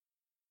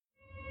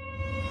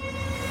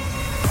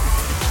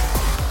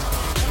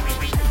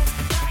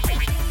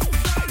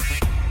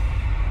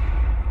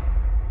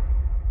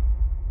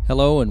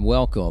Hello and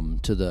welcome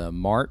to the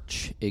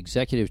March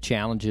Executive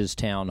Challenges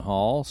Town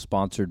Hall,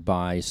 sponsored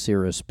by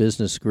Cirrus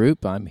Business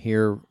Group. I'm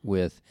here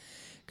with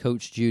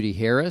Coach Judy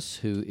Harris,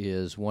 who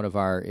is one of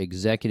our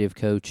executive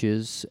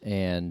coaches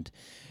and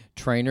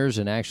trainers,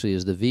 and actually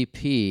is the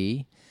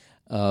VP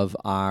of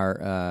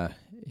our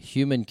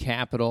human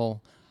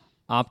capital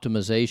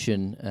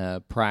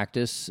optimization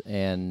practice,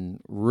 and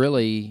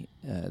really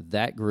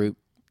that group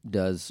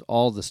does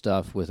all the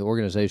stuff with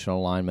organizational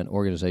alignment,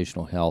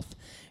 organizational health,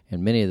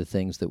 and many of the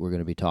things that we're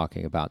going to be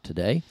talking about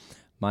today.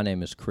 My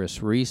name is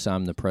Chris Reese.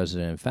 I'm the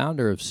president and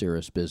founder of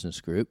Cirrus Business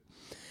Group.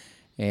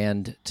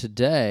 And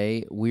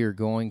today we are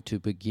going to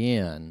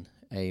begin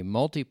a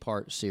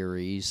multi-part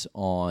series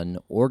on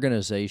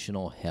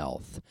organizational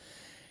health.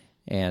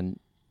 And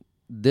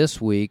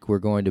this week we're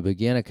going to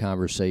begin a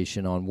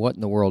conversation on what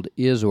in the world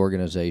is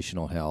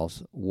organizational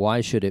health, why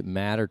should it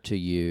matter to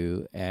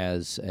you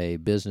as a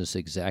business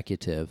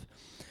executive,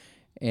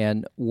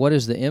 and what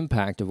is the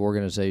impact of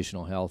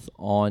organizational health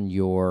on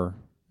your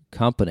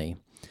company,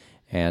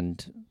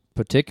 and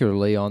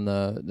particularly on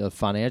the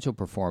financial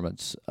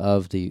performance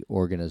of the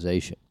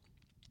organization.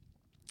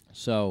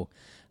 So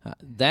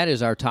that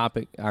is our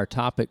topic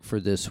for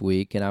this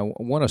week, and I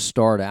want to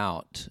start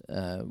out.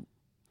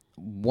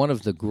 One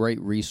of the great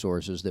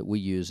resources that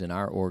we use in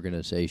our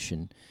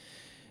organization,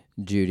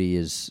 Judy,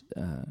 is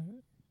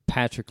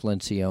Patrick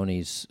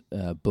Lencioni's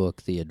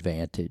book, The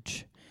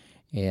Advantage,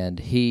 and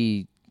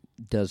he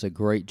does a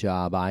great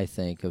job, I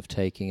think, of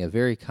taking a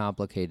very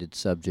complicated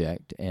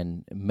subject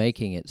and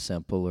making it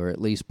simple, or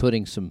at least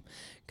putting some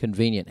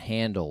convenient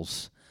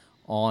handles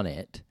on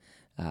it,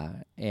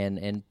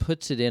 and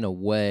puts it in a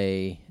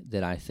way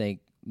that I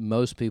think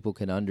most people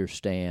can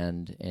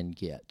understand and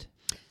get.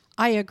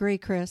 I agree,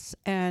 Chris,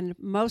 and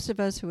most of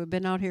us who have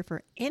been out here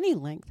for any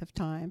length of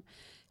time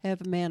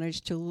have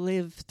managed to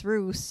live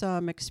through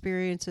some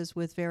experiences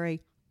with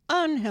very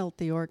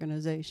unhealthy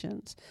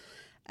organizations.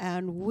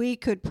 And we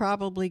could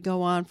probably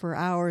go on for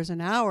hours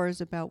and hours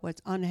about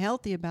what's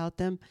unhealthy about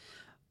them,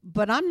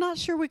 but I'm not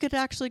sure we could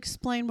actually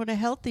explain what a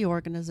healthy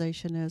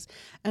organization is.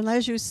 And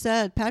as you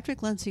said, Patrick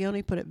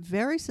Lencioni put it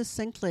very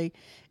succinctly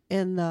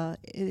in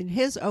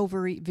his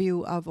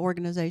overview of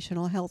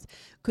organizational health.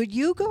 Could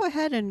you go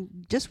ahead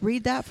and just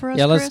read that for us,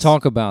 Yeah, let's Chris?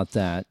 talk about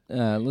that.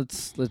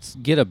 Let's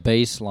get a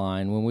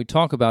baseline. When we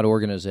talk about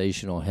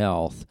organizational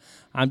health,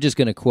 I'm just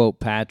going to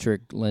quote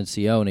Patrick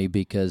Lencioni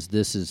because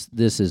this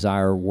is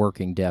our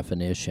working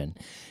definition.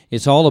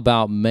 It's all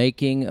about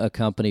making a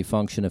company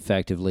function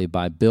effectively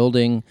by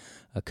building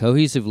a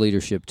cohesive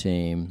leadership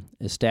team,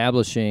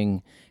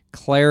 establishing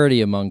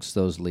clarity amongst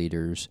those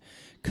leaders,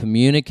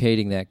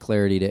 communicating that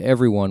clarity to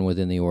everyone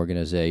within the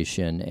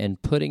organization, and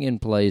putting in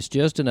place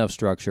just enough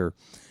structure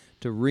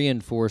to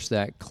reinforce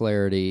that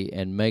clarity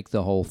and make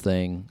the whole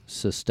thing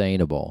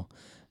sustainable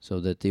so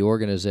that the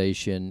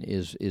organization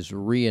is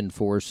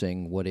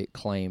reinforcing what it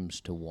claims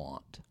to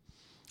want.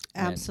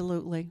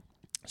 Absolutely. And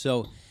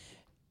so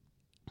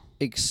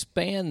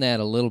expand that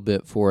a little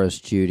bit for us,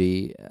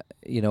 Judy.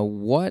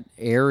 What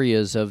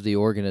areas of the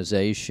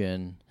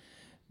organization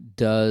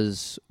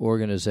does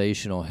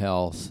organizational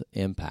health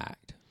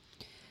impact?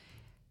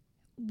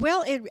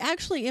 Well, it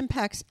actually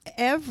impacts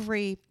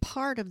every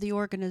part of the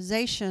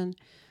organization,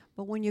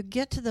 but when you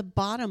get to the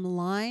bottom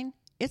line,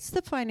 it's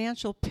the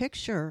financial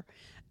picture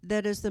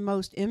that is the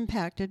most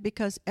impacted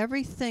because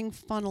everything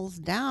funnels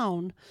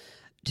down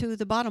to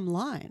the bottom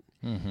line.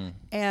 Mm-hmm.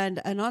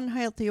 And an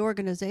unhealthy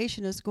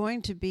organization is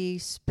going to be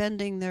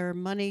spending their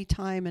money,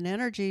 time, and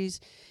energies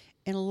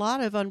in a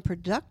lot of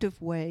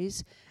unproductive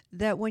ways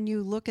that when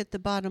you look at the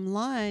bottom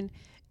line,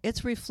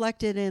 it's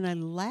reflected in a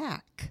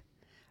lack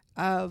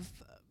of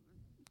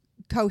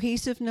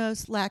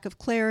cohesiveness, lack of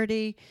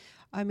clarity.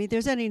 I mean,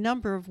 there's any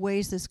number of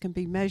ways this can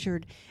be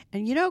measured.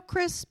 And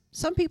Chris,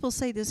 some people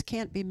say this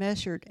can't be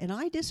measured, and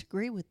I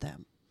disagree with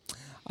them.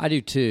 I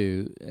do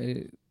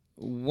too.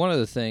 One of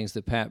the things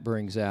that Pat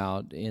brings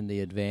out in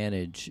The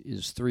Advantage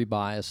is 3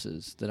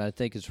 biases that I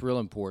think it's real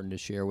important to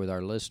share with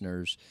our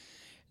listeners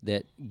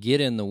that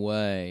get in the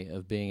way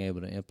of being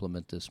able to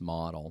implement this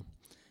model.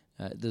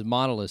 The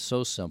model is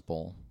so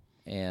simple,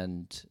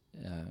 and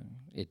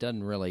it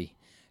doesn't really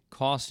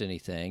cost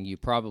anything. You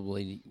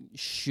probably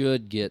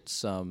should get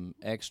some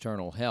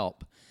external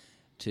help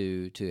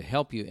to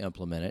help you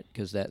implement it,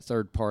 because that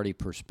third-party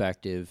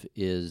perspective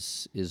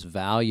is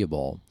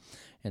valuable.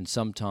 And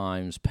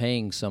sometimes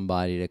paying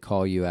somebody to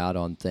call you out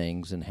on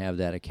things and have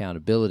that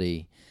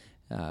accountability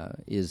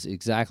is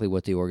exactly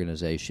what the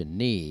organization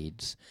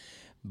needs.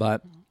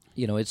 But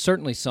it's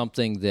certainly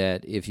something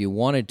that if you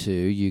wanted to,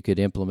 you could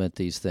implement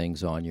these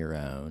things on your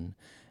own.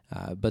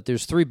 But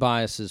there's 3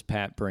 biases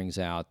Pat brings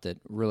out that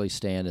really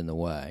stand in the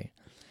way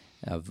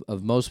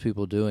of most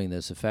people doing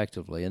this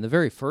effectively. And the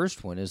very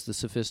first one is the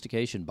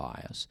sophistication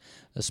bias,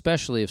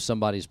 especially if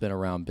somebody's been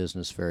around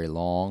business very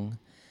long.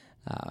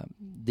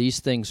 These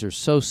things are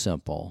so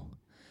simple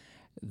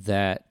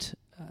that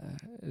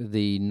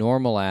the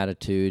normal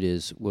attitude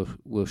is,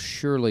 well,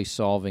 surely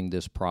solving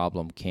this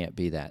problem can't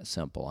be that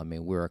simple. I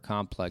mean, we're a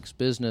complex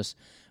business.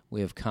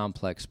 We have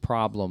complex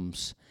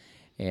problems.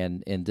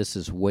 and this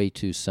is way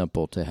too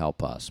simple to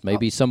help us.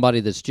 Maybe somebody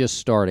that's just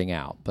starting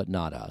out, but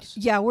not us.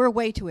 Yeah, we're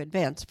way too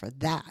advanced for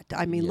that.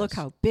 I mean, look Yes.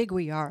 how big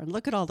we are, and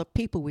look at all the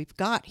people we've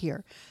got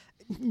here.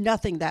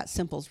 Nothing that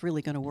simple is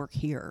really going to work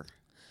here.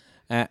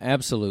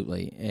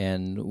 Absolutely.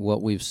 And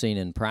what we've seen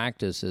in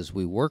practice as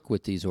we work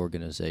with these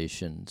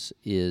organizations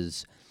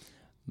is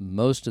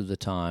most of the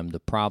time the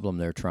problem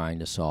they're trying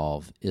to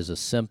solve is a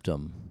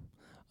symptom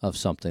of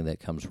something that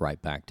comes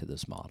right back to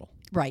this model.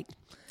 Right.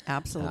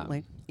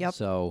 Absolutely. Yep.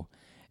 So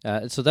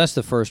that's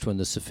the first one,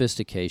 the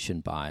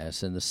sophistication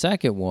bias. And the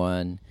second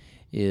one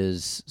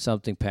is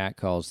something Pat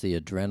calls the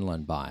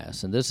adrenaline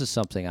bias. And this is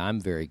something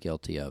I'm very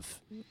guilty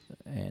of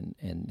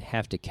and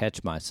have to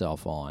catch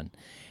myself on.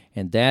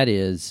 And that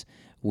is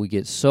we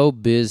get so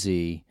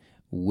busy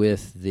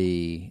with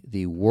the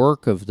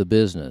work of the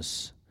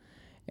business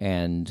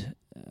and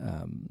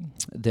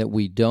that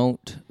we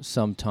don't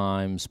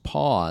sometimes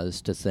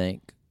pause to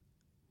think,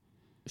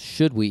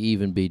 should we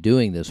even be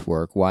doing this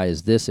work? Why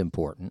is this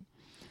important?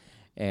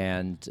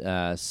 And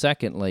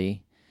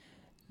secondly,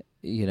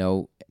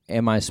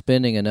 am I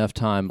spending enough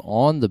time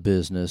on the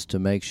business to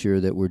make sure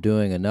that we're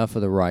doing enough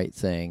of the right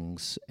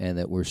things and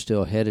that we're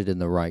still headed in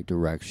the right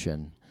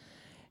direction?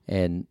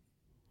 And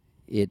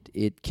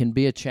it can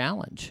be a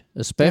challenge,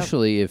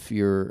 especially if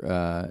you're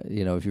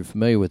if you're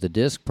familiar with the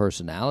DISC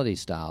personality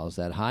styles.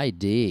 That high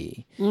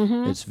D,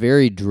 it's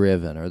very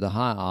driven, or the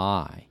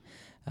high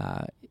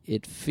I.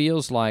 It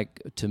feels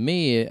like, to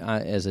me,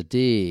 as a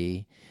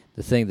D,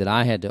 the thing that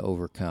I had to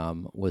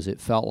overcome was it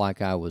felt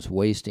like I was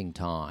wasting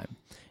time.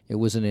 It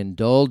was an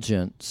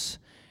indulgence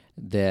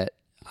that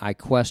I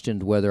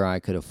questioned whether I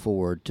could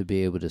afford, to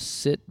be able to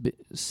sit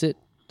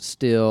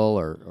still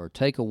or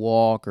take a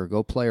walk or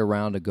go play a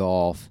round of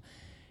golf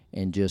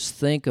and just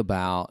think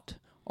about,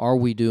 are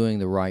we doing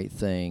the right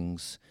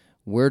things?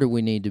 Where do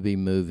we need to be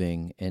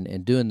moving,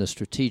 and doing the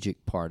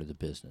strategic part of the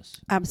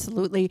business?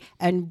 Absolutely.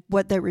 And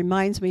what that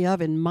reminds me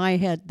of in my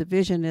head, the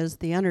vision is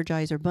the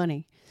Energizer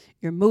Bunny.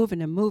 You're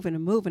moving and moving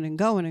and moving and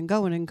going and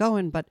going and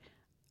going, but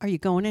are you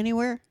going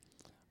anywhere?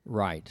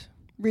 Right.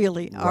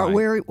 Really?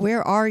 Right.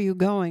 Where are you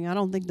going? I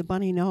don't think the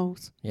bunny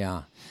knows.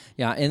 Yeah,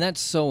 and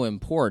that's so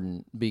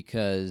important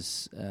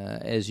because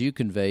as you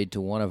conveyed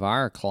to one of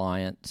our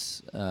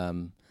clients,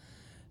 a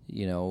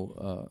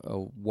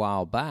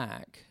while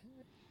back,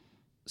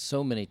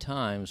 so many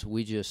times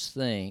we just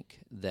think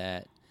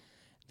that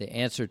the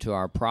answer to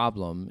our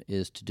problem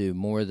is to do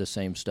more of the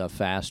same stuff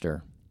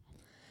faster.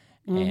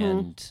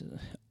 And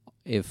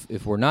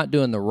if we're not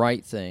doing the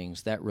right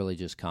things, that really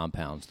just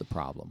compounds the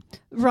problem.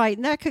 Right,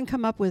 and that can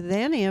come up with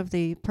any of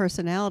the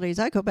personalities.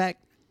 I go back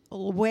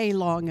way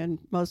long, and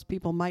most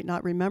people might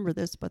not remember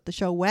this, but the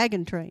show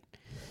Wagon Train.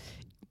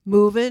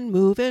 Moving,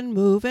 moving,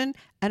 moving,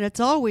 and it's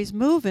always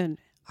moving.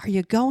 Are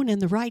you going in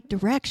the right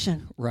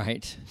direction?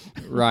 Right.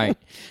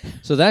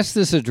 So that's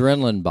this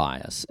adrenaline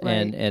bias,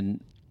 Right.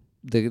 and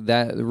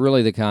that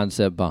really the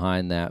concept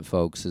behind that,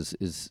 folks,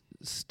 is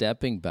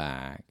stepping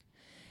back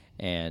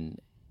and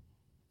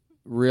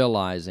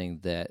realizing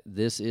that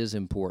this is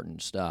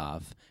important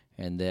stuff,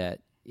 and that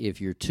if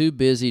you're too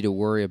busy to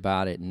worry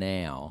about it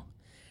now,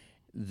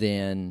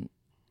 then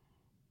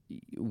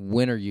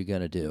when are you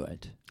going to do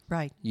it?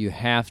 Right. You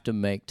have to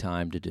make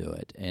time to do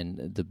it.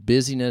 And the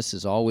busyness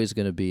is always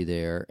going to be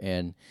there.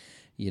 And,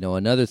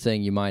 another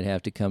thing you might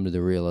have to come to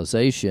the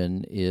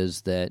realization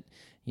is that,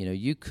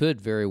 you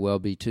could very well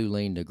be too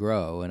lean to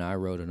grow. And I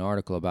wrote an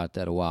article about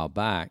that a while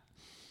back.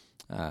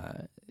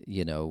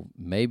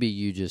 Maybe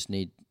you just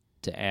need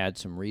to add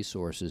some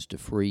resources to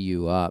free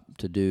you up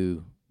to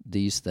do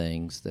these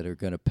things that are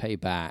going to pay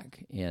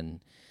back in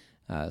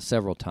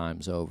several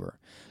times over.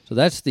 So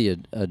that's the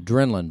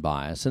adrenaline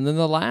bias. And then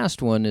the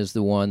last one is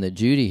the one that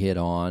Judy hit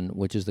on,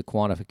 which is the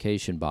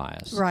quantification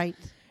bias. Right.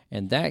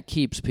 And that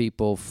keeps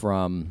people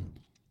from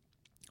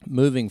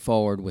moving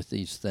forward with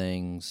these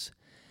things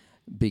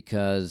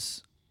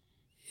because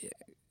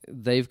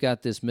they've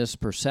got this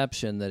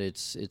misperception that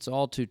it's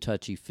all too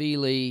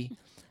touchy-feely.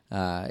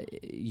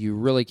 You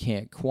really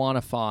can't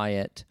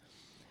quantify it.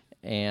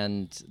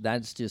 And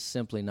that's just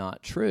simply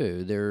not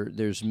true.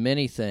 There's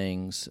many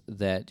things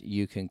that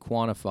you can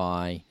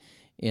quantify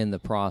in the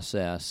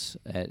process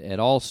at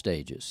all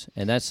stages.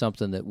 And that's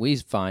something that we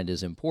find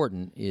is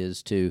important,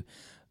 is to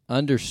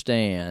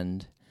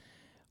understand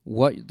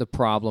what the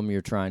problem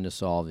you're trying to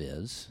solve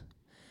is,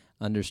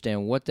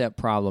 understand what that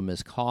problem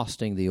is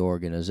costing the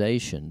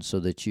organization so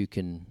that you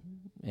can,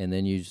 and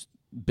then use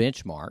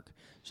benchmark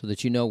so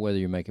that you know whether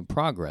you're making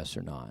progress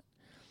or not.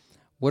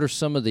 What are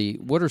some of the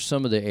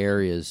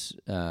areas,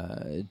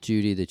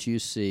 Judy, that you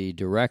see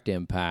direct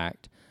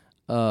impact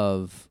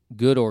of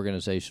good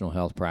organizational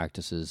health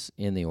practices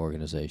in the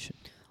organization?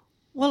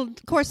 Well,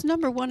 of course,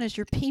 number one is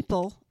your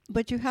people,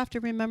 but you have to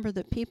remember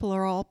that people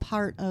are all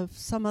part of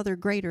some other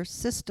greater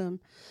system.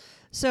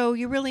 So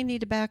you really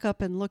need to back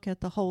up and look at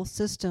the whole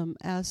system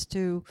as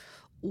to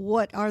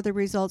what are the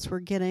results we're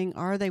getting?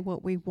 Are they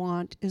what we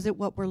want? Is it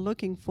what we're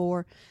looking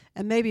for?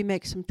 And maybe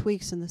make some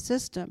tweaks in the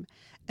system.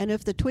 And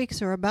if the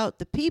tweaks are about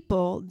the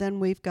people, then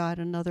we've got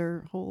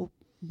another whole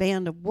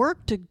band of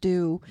work to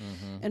do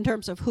in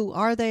terms of who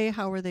are they,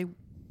 how are they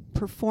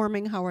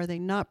performing, how are they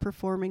not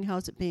performing,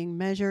 how's it being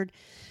measured.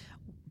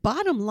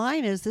 Bottom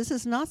line is this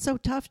is not so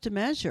tough to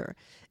measure.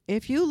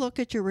 If you look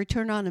at your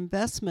return on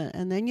investment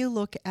and then you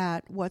look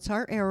at what's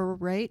our error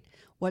rate,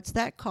 what's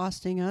that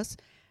costing us,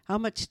 how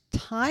much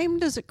time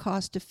does it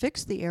cost to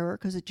fix the error,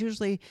 because it's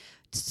usually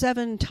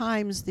 7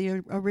 times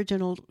the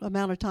original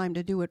amount of time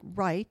to do it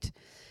right.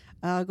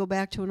 Go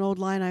back to an old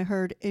line I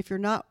heard, if you're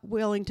not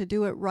willing to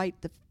do it right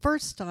the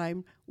first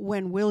time,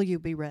 when will you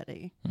be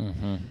ready?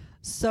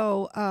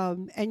 So,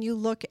 and you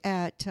look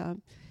at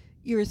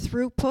your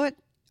throughput.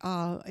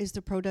 Is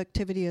the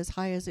productivity as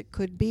high as it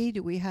could be?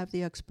 Do we have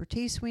the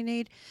expertise we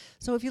need?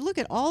 So if you look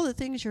at all the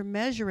things you're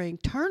measuring,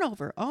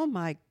 turnover, oh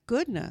my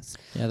goodness.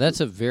 Yeah, that's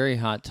a very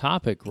hot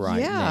topic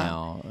right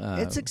now.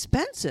 It's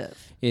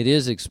expensive. It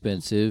is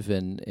expensive,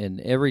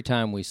 and every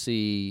time we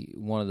see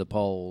one of the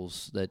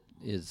polls that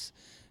is,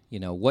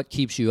 what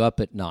keeps you up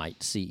at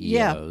night,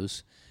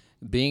 CEOs,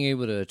 being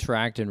able to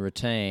attract and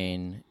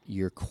retain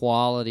your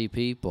quality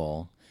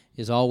people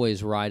is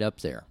always right up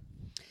there.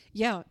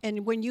 Yeah,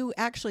 and when you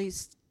actually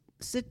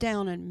sit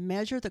down and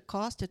measure the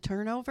cost of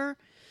turnover,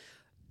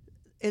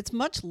 it's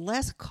much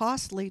less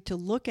costly to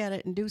look at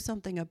it and do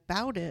something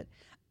about it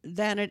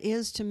than it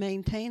is to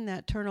maintain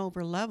that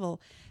turnover level.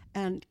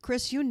 And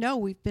Chris,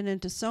 we've been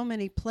into so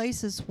many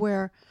places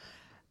where,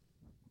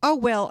 oh,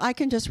 well, I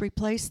can just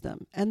replace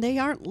them. And they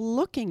aren't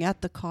looking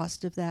at the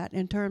cost of that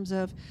in terms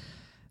of,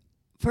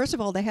 first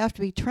of all, they have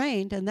to be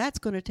trained, and that's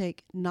going to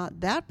take not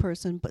that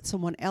person, but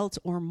someone else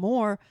or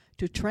more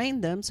to train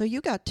them. So you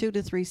got 2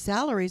 to 3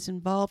 salaries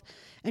involved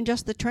in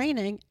just the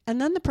training, and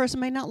then the person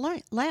may not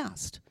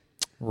last.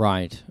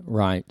 Right.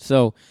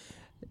 So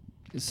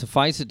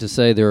suffice it to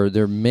say, there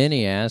are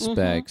many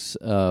aspects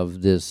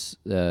of this,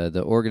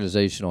 the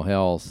organizational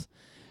health,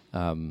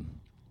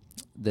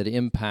 that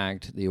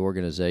impact the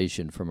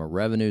organization from a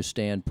revenue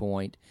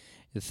standpoint.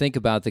 Think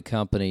about the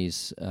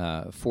companies.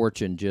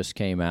 Fortune just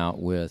came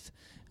out with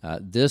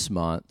this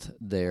month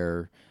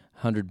their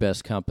 100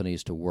 best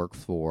companies to work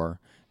for.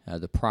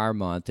 The prior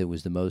month, it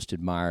was the most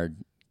admired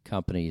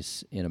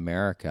companies in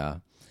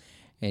America.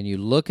 And you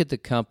look at the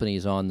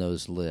companies on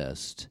those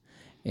lists,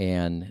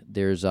 and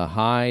there's a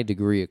high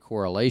degree of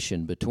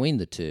correlation between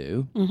the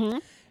two.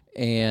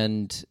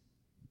 And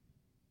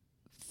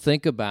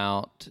think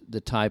about the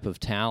type of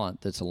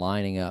talent that's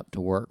lining up to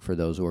work for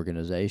those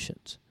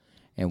organizations.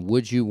 And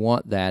would you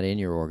want that in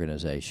your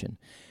organization?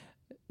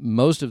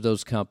 Most of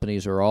those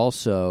companies are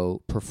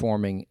also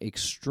performing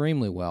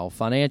extremely well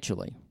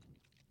financially.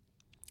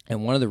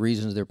 And one of the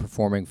reasons they're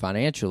performing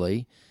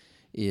financially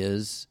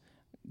is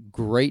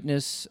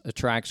greatness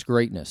attracts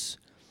greatness.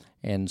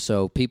 And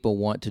so people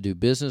want to do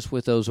business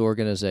with those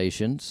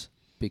organizations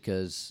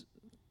because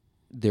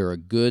they're a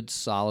good,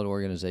 solid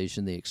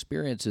organization. The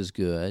experience is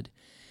good.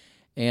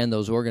 And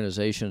those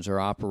organizations are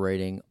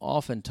operating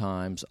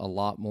oftentimes a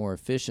lot more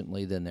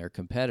efficiently than their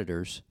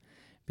competitors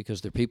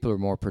because their people are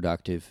more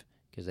productive,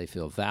 because they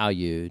feel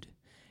valued.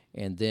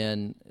 And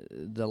then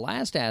the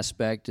last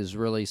aspect is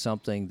really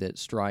something that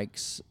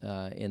strikes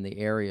in the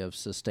area of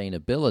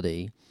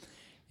sustainability.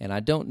 And I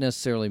don't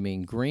necessarily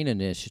mean green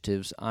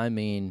initiatives. I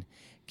mean,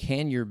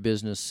 can your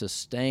business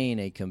sustain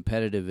a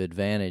competitive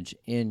advantage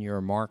in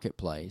your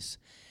marketplace?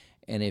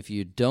 And if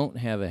you don't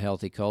have a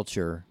healthy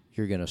culture,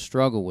 you're going to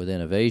struggle with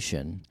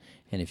innovation.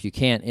 And if you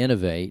can't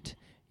innovate,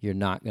 you're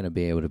not going to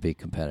be able to be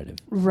competitive.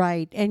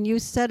 Right. And you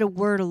said a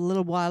word a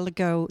little while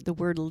ago, the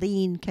word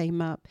lean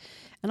came up.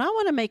 And I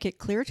want to make it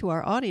clear to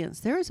our audience,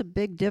 there is a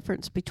big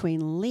difference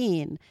between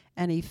lean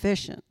and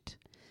efficient.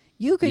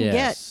 You can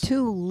get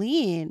too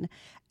lean,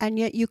 and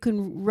yet you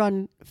can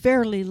run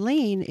fairly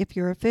lean if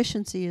your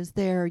efficiency is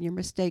there, your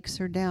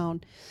mistakes are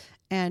down,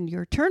 and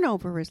your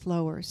turnover is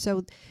lower.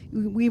 So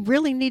we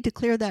really need to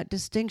clear that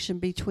distinction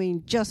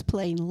between just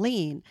plain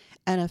lean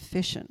and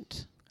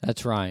efficient.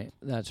 That's right.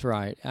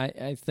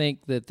 I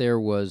think that there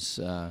was,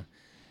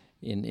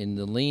 in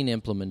the lean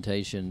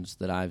implementations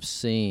that I've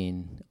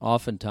seen,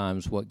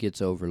 oftentimes what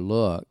gets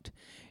overlooked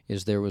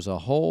is there was a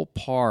whole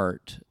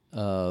part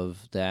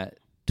of that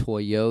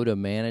Toyota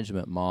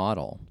management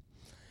model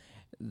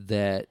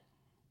that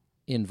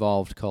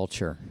involved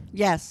culture.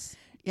 Yes.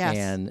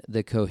 And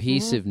the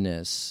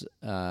cohesiveness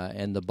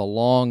and the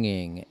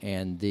belonging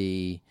and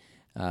the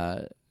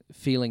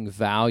feeling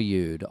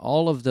valued,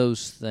 all of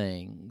those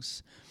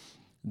things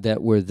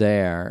that were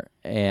there.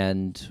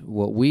 And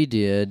what we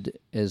did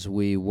as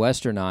we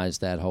westernized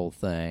that whole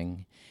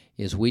thing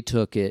is we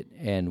took it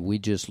and we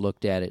just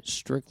looked at it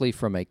strictly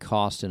from a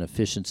cost and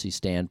efficiency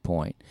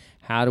standpoint.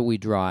 How do we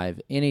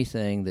drive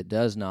anything that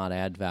does not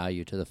add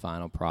value to the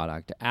final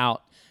product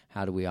out?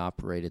 How do we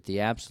operate at the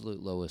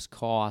absolute lowest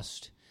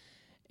cost?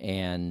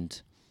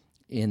 And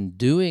in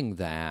doing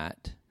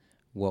that,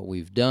 what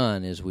we've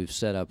done is we've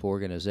set up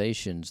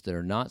organizations that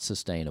are not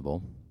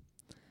sustainable.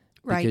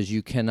 Right. Because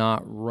you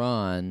cannot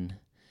run,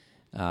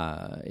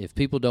 if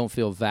people don't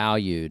feel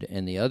valued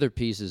and the other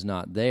piece is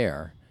not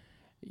there,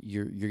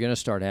 you're going to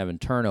start having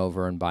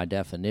turnover, and by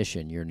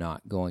definition, you're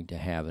not going to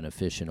have an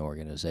efficient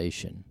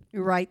organization.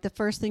 Right. The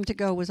first thing to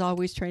go was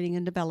always training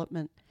and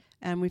development.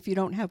 And if you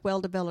don't have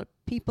well-developed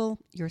people,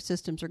 your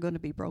systems are going to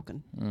be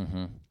broken.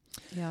 Mm-hmm.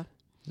 Yeah.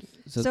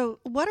 So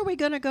what are we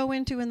going to go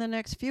into in the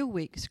next few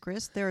weeks,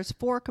 Chris? There's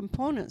 4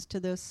 components to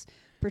this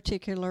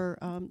particular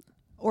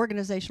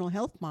organizational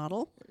health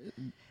model.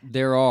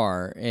 There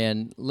are,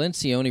 and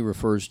Lencioni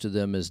refers to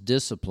them as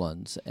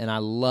disciplines, and I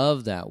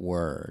love that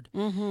word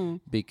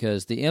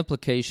because the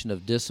implication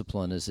of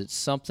discipline is it's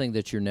something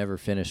that you're never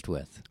finished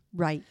with.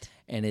 Right.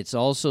 And it's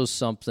also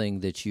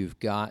something that you've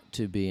got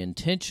to be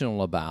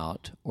intentional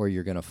about or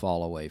you're going to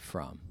fall away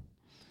from.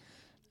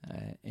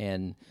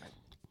 And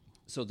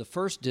so the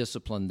first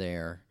discipline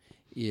there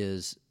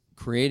is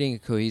creating a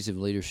cohesive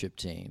leadership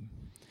team.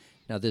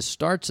 Now, this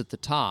starts at the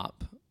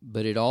top,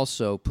 but it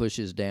also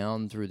pushes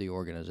down through the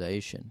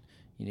organization.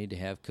 You need to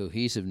have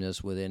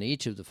cohesiveness within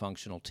each of the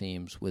functional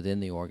teams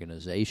within the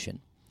organization.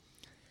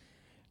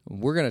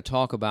 We're going to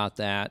talk about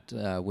that.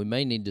 We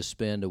may need to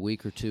spend a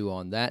week or 2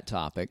 on that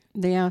topic.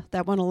 Yeah,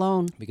 that one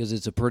alone. Because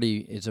it's a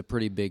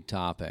pretty big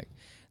topic.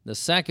 The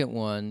second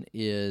one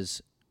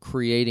is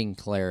creating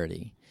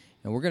clarity.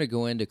 And we're going to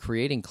go into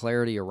creating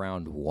clarity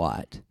around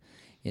what?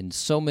 In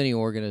so many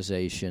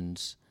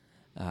organizations,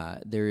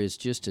 there is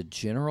just a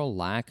general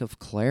lack of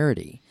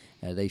clarity.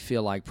 They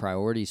feel like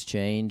priorities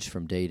change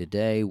from day to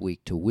day,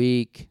 week to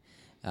week.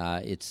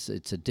 It's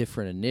a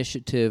different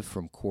initiative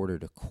from quarter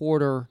to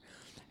quarter,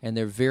 and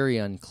they're very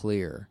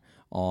unclear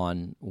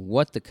on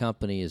what the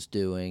company is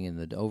doing and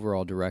the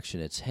overall direction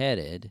it's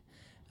headed,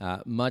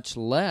 much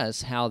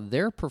less how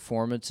their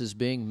performance is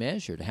being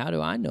measured. How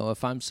do I know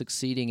if I'm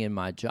succeeding in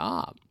my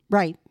job?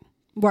 Right.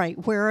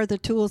 Where are the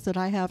tools that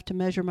I have to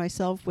measure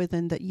myself with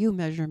and that you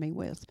measure me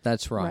with?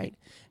 That's right.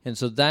 And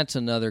so that's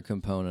another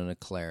component of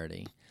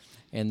clarity.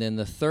 And then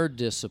the third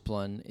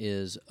discipline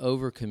is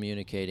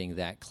over-communicating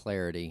that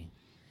clarity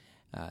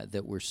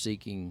that we're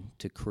seeking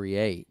to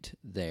create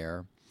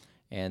there.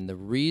 And the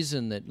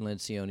reason that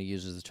Lencioni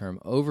uses the term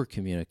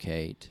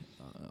over-communicate,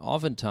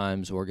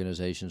 oftentimes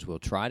organizations will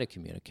try to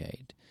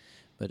communicate,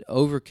 but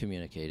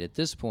over-communicate. At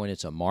this point,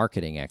 it's a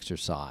marketing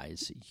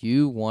exercise.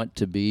 You want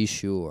to be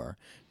sure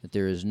that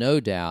there is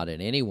no doubt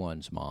in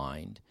anyone's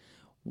mind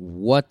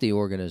what the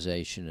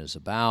organization is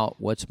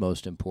about, what's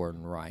most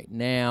important right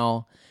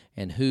now,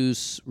 and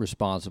who's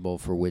responsible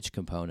for which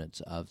components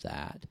of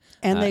that.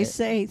 And they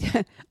say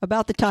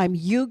about the time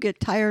you get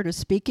tired of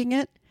speaking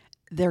it,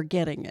 they're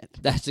getting it.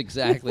 That's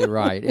exactly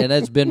right. And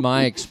that's been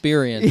my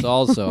experience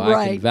also. Right.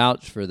 I can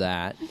vouch for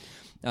that.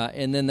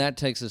 And then that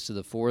takes us to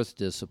the fourth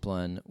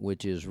discipline,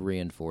 which is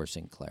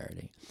reinforcing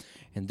clarity.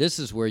 And this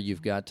is where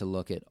you've got to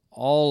look at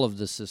all of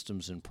the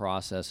systems and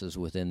processes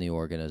within the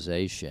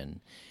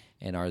organization,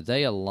 and are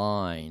they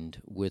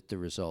aligned with the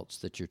results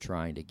that you're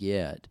trying to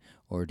get,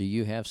 or do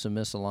you have some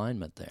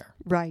misalignment there?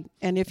 Right.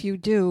 And if you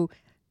do,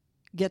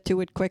 get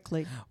to it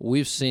quickly.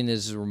 We've seen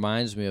this.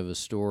 Reminds me of a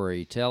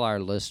story. Tell our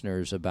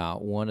listeners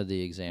about one of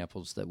the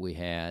examples that we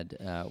had.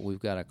 We've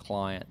got a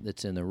client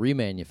that's in the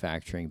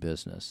remanufacturing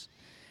business,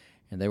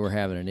 and they were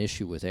having an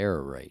issue with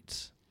error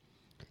rates.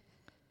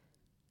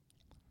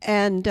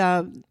 And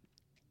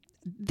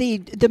the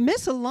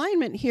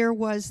misalignment here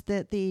was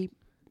that the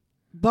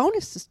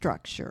bonus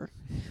structure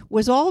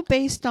was all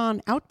based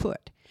on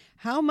output.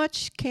 How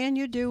much can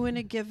you do in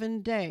a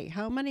given day?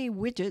 How many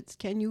widgets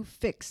can you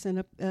fix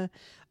in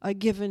a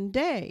given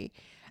day?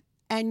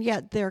 And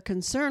yet their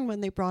concern when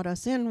they brought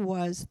us in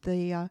was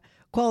the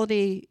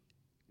quality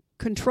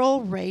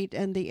control rate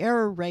and the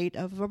error rate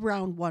of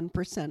around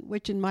 1%,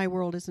 which in my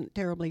world isn't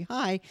terribly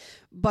high,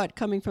 but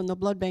coming from the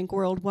blood bank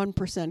world,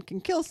 1%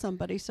 can kill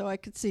somebody, so I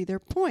could see their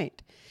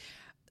point.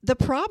 The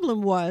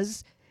problem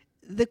was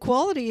the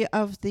quality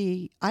of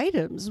the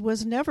items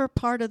was never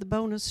part of the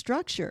bonus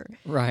structure.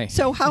 Right.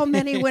 So how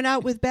many went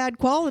out with bad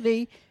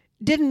quality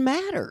didn't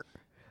matter.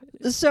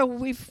 So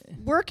we've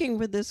working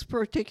with this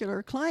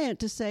particular client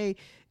to say,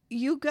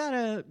 you got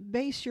to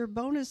base your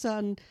bonus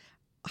on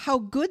how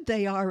good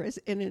they are as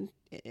in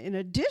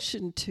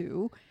addition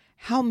to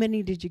how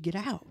many did you get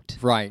out.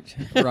 Right.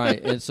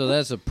 And so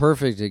that's a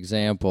perfect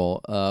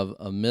example of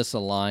a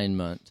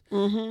misalignment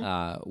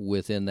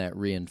within that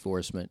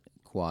reinforcement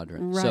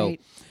quadrant. Right.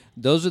 So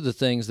those are the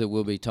things that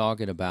we'll be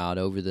talking about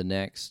over the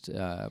next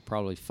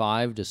probably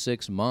 5 to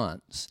 6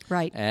 months,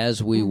 right,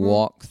 as we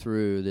walk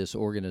through this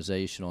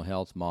organizational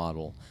health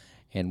model,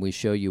 and we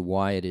show you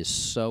why it is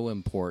so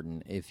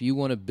important. If you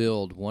want to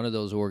build one of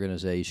those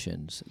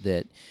organizations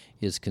that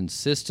is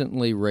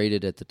consistently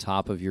rated at the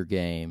top of your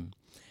game,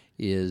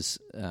 is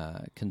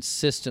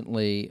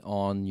consistently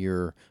on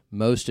your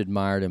most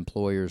admired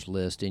employers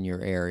list in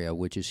your area,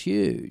 which is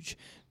huge,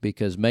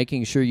 because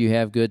making sure you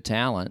have good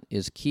talent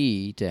is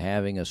key to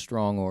having a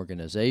strong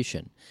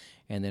organization.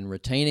 And then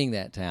retaining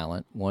that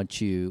talent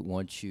once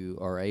you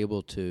are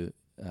able to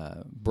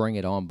bring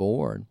it on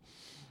board,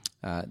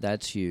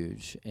 that's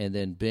huge. And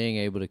then being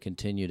able to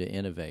continue to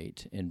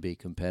innovate and be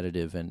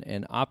competitive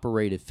and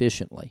operate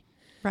efficiently.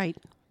 Right.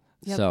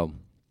 Yep. So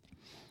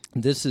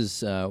This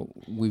is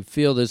we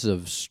feel this is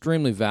an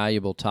extremely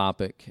valuable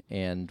topic,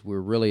 and we're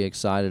really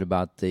excited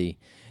about the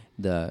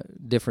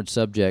different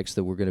subjects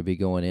that we're going to be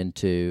going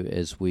into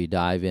as we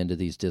dive into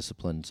these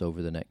disciplines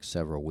over the next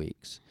several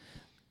weeks.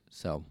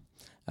 So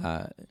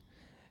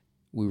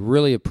we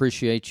really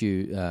appreciate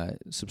you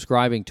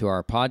subscribing to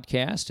our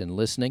podcast and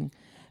listening,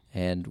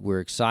 and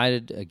we're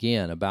excited,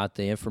 again, about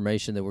the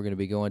information that we're going to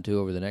be going to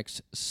over the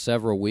next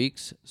several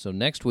weeks. So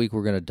next week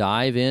we're going to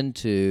dive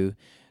into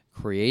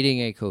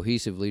creating a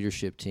cohesive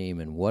leadership team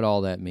and what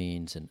all that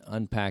means, and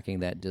unpacking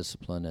that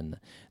discipline and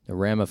the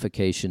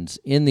ramifications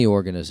in the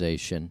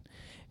organization.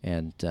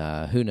 And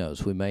who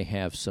knows, we may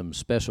have some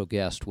special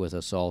guests with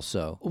us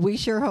also. We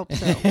sure hope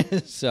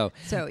so.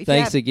 So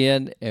thanks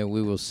again, and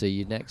we will see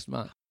you next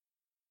month.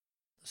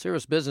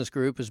 Cirrus Business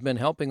Group has been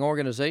helping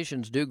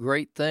organizations do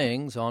great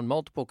things on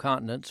multiple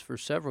continents for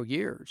several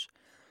years.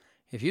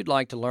 If you'd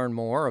like to learn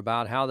more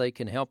about how they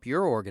can help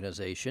your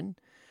organization,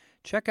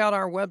 check out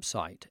our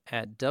website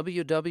at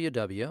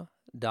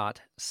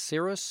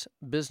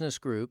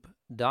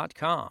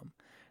www.cirrusbusinessgroup.com.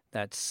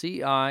 That's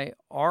CIRRUS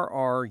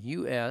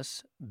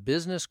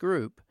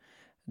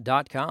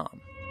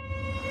businessgroup.com.